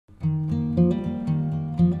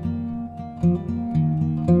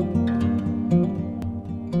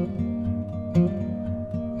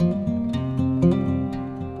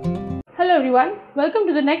everyone, welcome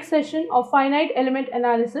to the next session of finite element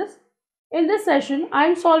analysis. In this session, I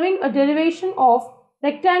am solving a derivation of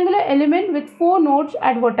rectangular element with 4 nodes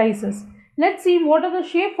at vertices. Let's see what are the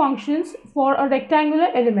shape functions for a rectangular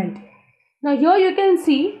element. Now here you can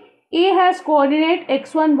see A has coordinate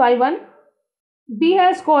x1, y1, B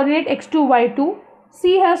has coordinate x2, y2,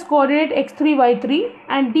 C has coordinate x3, y3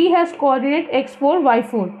 and D has coordinate x4,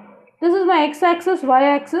 y4. This is my x-axis,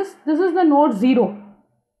 y-axis, this is the node 0.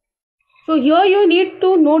 So here you need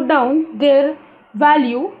to note down their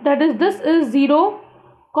value, that is this is 0,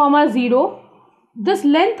 0. This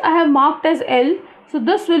length I have marked as L, so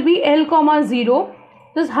this will be L, 0.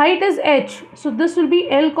 This height is H, so this will be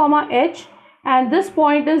L, H and this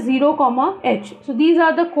point is 0, H. So these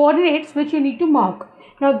are the coordinates which you need to mark.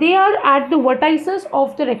 Now they are at the vertices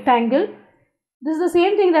of the rectangle. This is the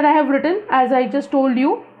same thing that I have written as I just told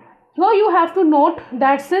you. Here you have to note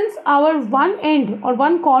that since our one end or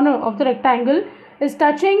one corner of the rectangle is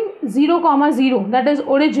touching 0, 0, that is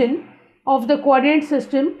origin of the coordinate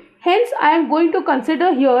system, hence I am going to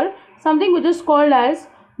consider here something which is called as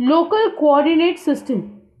local coordinate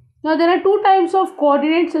system. Now there are two types of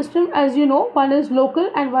coordinate system, as you know, one is local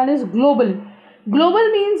and one is global.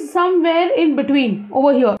 Global means somewhere in between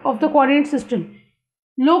over here of the coordinate system.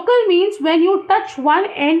 Local means when you touch one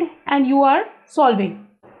end and you are solving.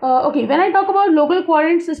 Okay, when I talk about local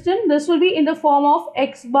coordinate system, this will be in the form of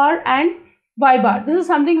x bar and y bar. This is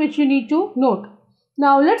something which you need to note.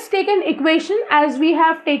 Now let's take an equation as we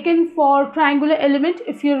have taken for triangular element.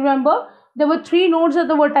 If you remember, there were 3 nodes at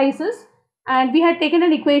the vertices and we had taken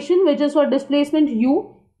an equation which is for displacement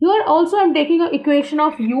u. Here also I am taking an equation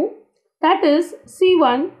of u, that is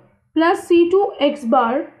c1 plus c2 x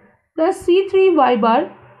bar plus c3 y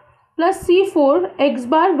bar plus c4 x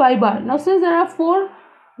bar y bar. Now since there are 4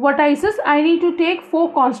 vertices, I need to take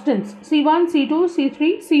 4 constants, C1, C2,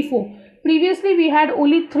 C3, C4. Previously we had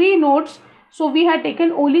only 3 nodes, so we had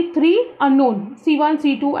taken only 3 unknown, C1,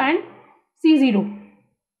 C2 and C0.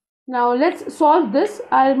 Now let's solve this.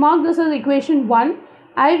 I'll mark this as equation 1.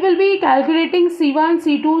 I will be calculating C1,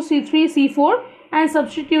 C2, C3, C4 and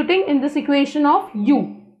substituting in this equation of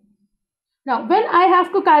U. Now when I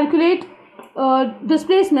have to calculate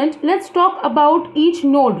displacement, let's talk about each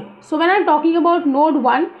node. So when I'm talking about node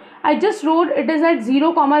 1, I just wrote it is at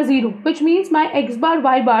 0, 0, which means my x bar,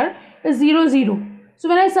 y bar is 0, 0. So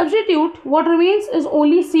when I substitute, what remains is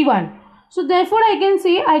only C1. So therefore I can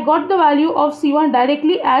say I got the value of C1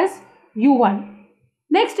 directly as U1.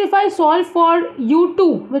 Next, if I solve for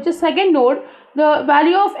U2, which is second node, the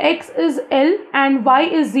value of x is L and y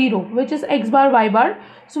is 0, which is x bar, y bar.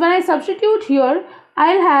 So when I substitute here,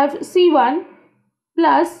 I'll have C1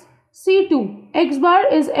 plus C2, x bar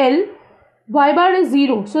is L, y bar is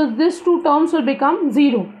 0, so these two terms will become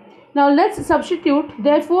 0. Now let's substitute,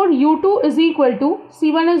 therefore U2 is equal to,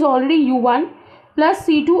 C1 is already U1 plus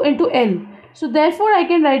C2 into L. So therefore I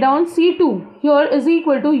can write down C2 here is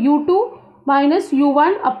equal to U2 minus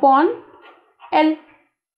U1 upon L.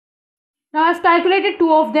 Now I've calculated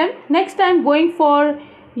 2 of them. Next I am going for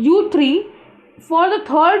U3. For the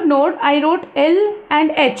third node, I wrote L and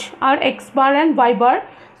H are x bar and y bar.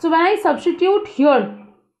 So when I substitute here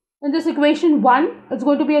in this equation 1, it's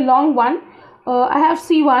going to be a long one. I have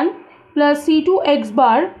C1 plus C2 x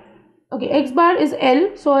bar. Okay, x bar is L,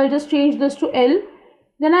 so I'll just change this to L.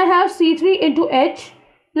 Then I have C3 into H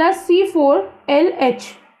plus C4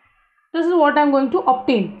 LH. This is what I'm going to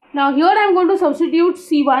obtain. Now here I'm going to substitute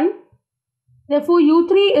C1. Therefore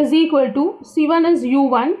U3 is equal to, C1 is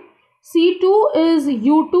U1. C2 is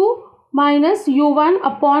U2 minus U1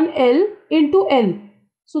 upon L into L.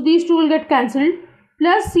 So these two will get cancelled.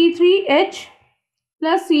 Plus C3H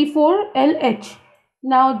plus C4LH.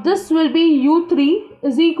 Now this will be U3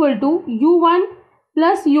 is equal to U1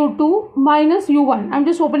 plus U2 minus U1. I'm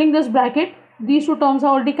just opening this bracket. These two terms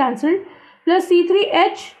are already cancelled. Plus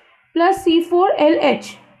C3H plus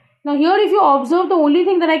C4LH. Now here if you observe, the only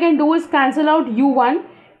thing that I can do is cancel out U1.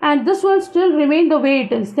 And this will still remain the way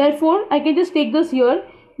it is. Therefore, I can just take this here.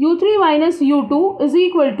 U3 minus U2 is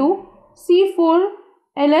equal to C4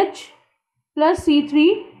 LH plus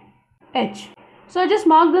C3H. So I just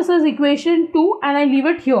mark this as equation 2 and I leave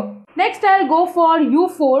it here. Next, I'll go for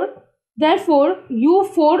U4. Therefore,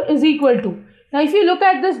 U4 is equal to. Now, if you look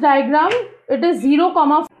at this diagram, it is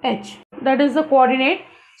 0, H. That is the coordinate.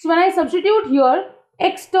 So when I substitute here,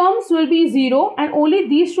 x terms will be 0 and only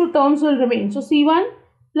these 2 terms will remain. So C1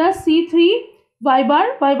 plus C3 y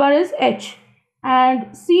bar is H and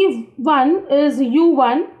C1 is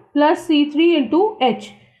U1 plus C3 into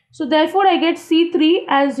H. So therefore I get C3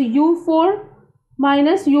 as U4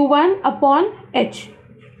 minus U1 upon H.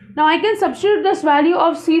 Now I can substitute this value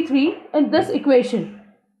of C3 in this equation.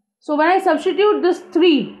 So when I substitute this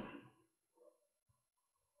 3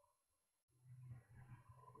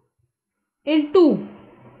 in 2,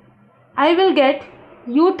 I will get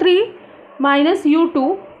U3 minus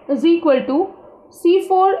U2 is equal to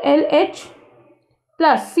C4LH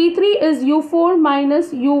plus C3 is U4 minus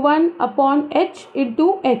U1 upon H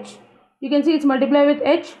into H. You can see it's multiplied with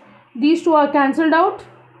H. These two are cancelled out.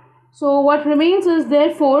 So what remains is,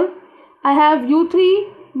 therefore, I have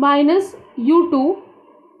U3 minus U2.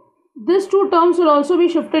 These two terms will also be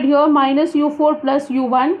shifted here. Minus U4 plus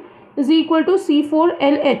U1 is equal to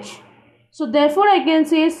C4LH. So therefore I can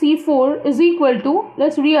say C4 is equal to,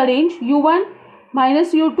 let's rearrange, U1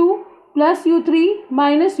 minus U2 plus U3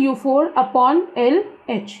 minus U4 upon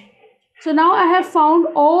LH. So now I have found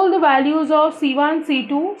all the values of C1,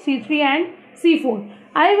 C2, C3 and C4.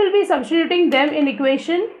 I will be substituting them in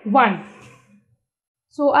equation 1.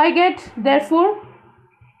 So I get, therefore,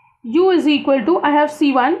 U is equal to, I have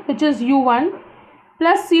C1 which is U1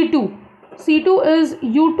 plus C2. C2 is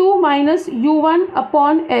U2 minus U1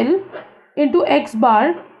 upon L into X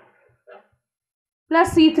bar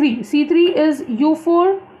plus C3. C3 is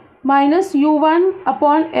U4 minus U1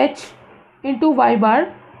 upon H into Y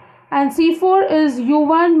bar, and C4 is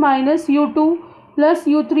U1 minus U2 plus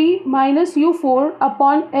U3 minus U4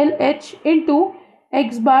 upon LH into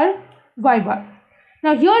X bar Y bar.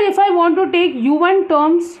 Now here if I want to take U1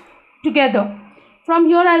 terms together, from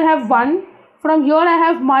here I'll have 1, from here I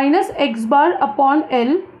have minus X bar upon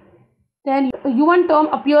L, then U1 term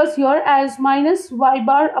appears here as minus Y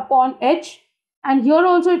bar upon H, and here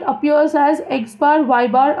also it appears as X bar Y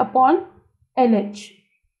bar upon LH.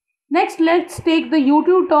 Next, let's take the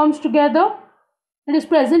U2 terms together. It is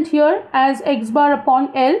present here as X bar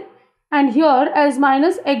upon L and here as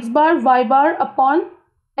minus X bar Y bar upon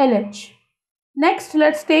LH. Next,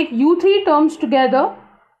 let's take U3 terms together.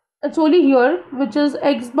 It's only here, which is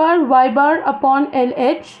X bar Y bar upon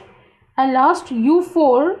LH. And last,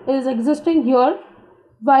 U4 is existing here,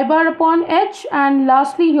 Y bar upon H, and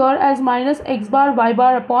lastly here as minus X bar Y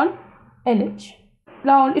bar upon LH.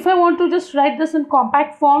 Now if I want to just write this in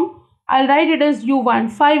compact form, I'll write it as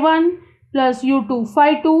U1 phi1 plus U2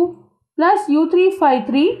 phi2 plus U3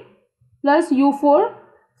 phi3 plus U4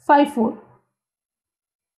 phi4.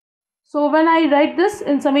 So when I write this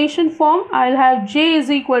in summation form, I'll have J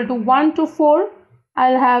is equal to 1 to 4.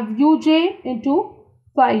 I'll have Uj into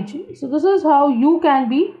phi j. So this is how U can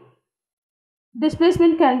be,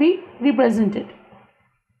 displacement can be represented.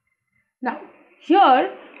 Now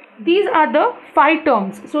here these are the phi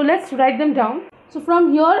terms. So let's write them down. So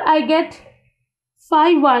from here I get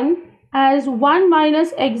phi1 as 1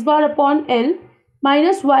 minus X bar upon L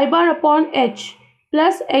minus Y bar upon H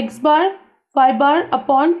plus X bar Y bar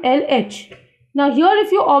upon LH. Now here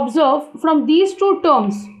if you observe, from these two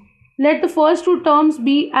terms, let the first two terms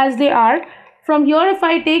be as they are. From here if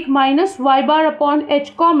I take minus Y bar upon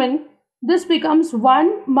H common, this becomes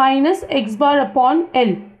 1 minus X bar upon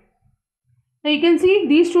L. Now you can see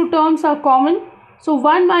these two terms are common. So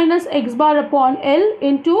 1 minus X bar upon L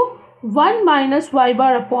into 1 minus Y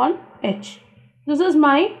bar upon H. This is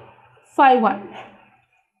my phi1.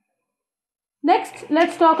 Next,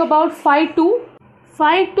 let's talk about phi2.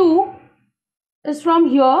 Phi2 is from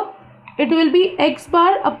here. It will be X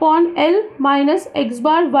bar upon L minus X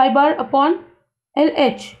bar Y bar upon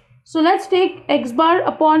LH. So let's take X bar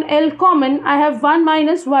upon L common. I have 1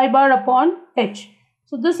 minus Y bar upon H.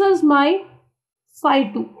 So this is my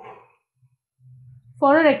phi2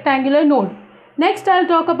 for a rectangular node. Next I'll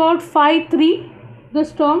talk about phi3.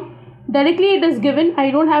 This term directly it is given.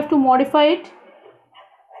 I don't have to modify it.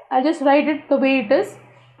 I'll just write it the way it is.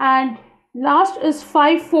 And last is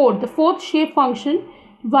phi4, the fourth shape function,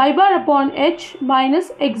 Y bar upon H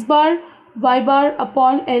minus X bar Y bar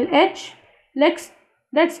upon LH.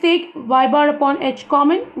 Let's take Y bar upon H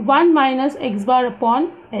common, 1 minus X bar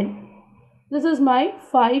upon L. This is my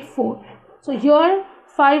phi4. So here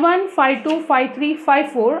phi1, phi2, phi3,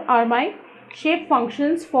 phi4 are my shape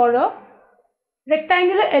functions for a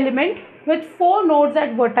rectangular element with 4 nodes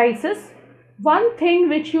at vertices. One thing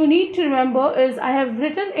which you need to remember is I have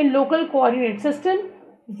written in local coordinate system,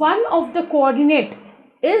 one of the coordinate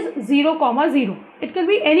is 0, 0. It can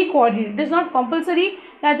be any coordinate. It is not compulsory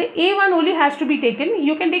that the A1 only has to be taken.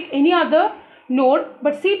 You can take any other node,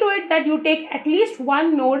 but see to it that you take at least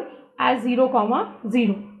one node as 0,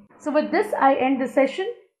 0. So with this I end the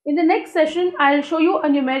session. In the next session I will show you a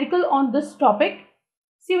numerical on this topic.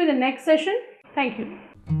 See you in the next session. Thank you.